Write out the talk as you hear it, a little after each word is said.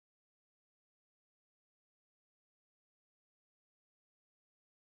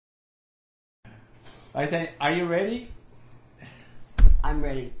I think. Are you ready? I'm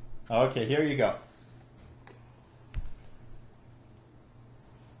ready. Okay, here you go.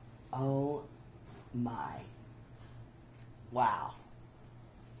 Oh my! Wow!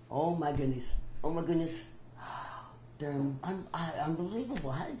 Oh my goodness! Oh my goodness! They're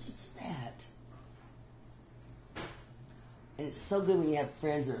unbelievable. How did you do that? And it's so good when you have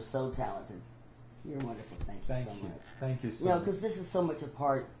friends that are so talented. You're wonderful. Thank you so much. Thank you so You know, much. because this is so much a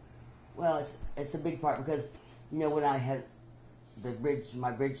part. Well, it's a big part because when I had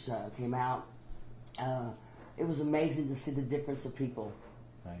my bridge came out, it was amazing to see the difference of people.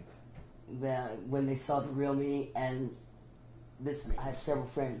 Right. When they saw the real me and this me. I have several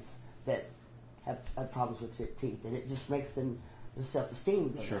friends that have problems with their teeth, and it just makes their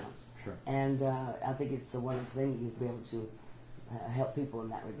self-esteem go down. Sure. And I think it's a wonderful thing you'd be able to help people in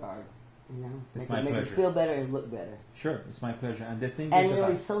that regard. It's make them feel better and look better. Sure, it's my pleasure. And the thing is, about,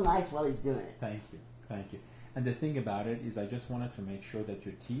 he's so nice while he's doing it. Thank you. And the thing about it is, I just wanted to make sure that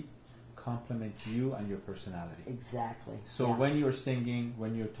your teeth complement you and your personality. Exactly. So when you're singing,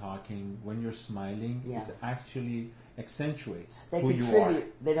 when you're talking, when you're smiling, it actually accentuates who you are.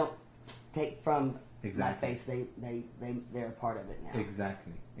 They don't take from my Exactly. face. They're a part of it now.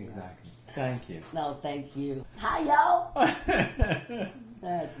 Exactly. Thank you. No, thank you. Hi, y'all.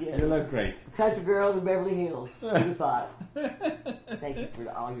 That's good. You look great. Country girls in Beverly Hills. Who thought? Thank you for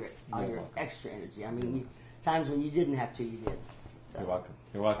all your welcome. extra energy. I mean, times when you didn't have to, you did. So.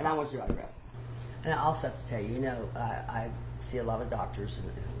 You're welcome. And I want your autograph. And I also have to tell you, I see a lot of doctors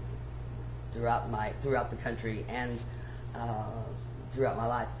throughout the country and throughout my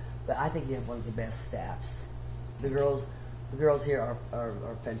life, but I think you have one of the best staffs. The girls here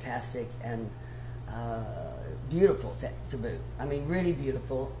are fantastic and beautiful to boot. I mean, really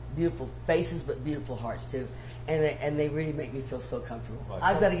beautiful faces, but beautiful hearts too. And they really make me feel so comfortable. Well,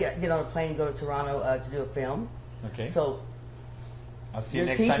 I've got to get on a plane and go to Toronto to do a film. Okay. So I'll see you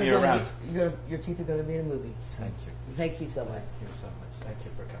next time you're around. Your teeth are going to be in a movie. Thank you. Thank you so much. Thank you so much. Thank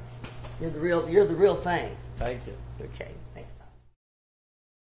you for coming. You're the real thing. Thank you. Okay. Thanks.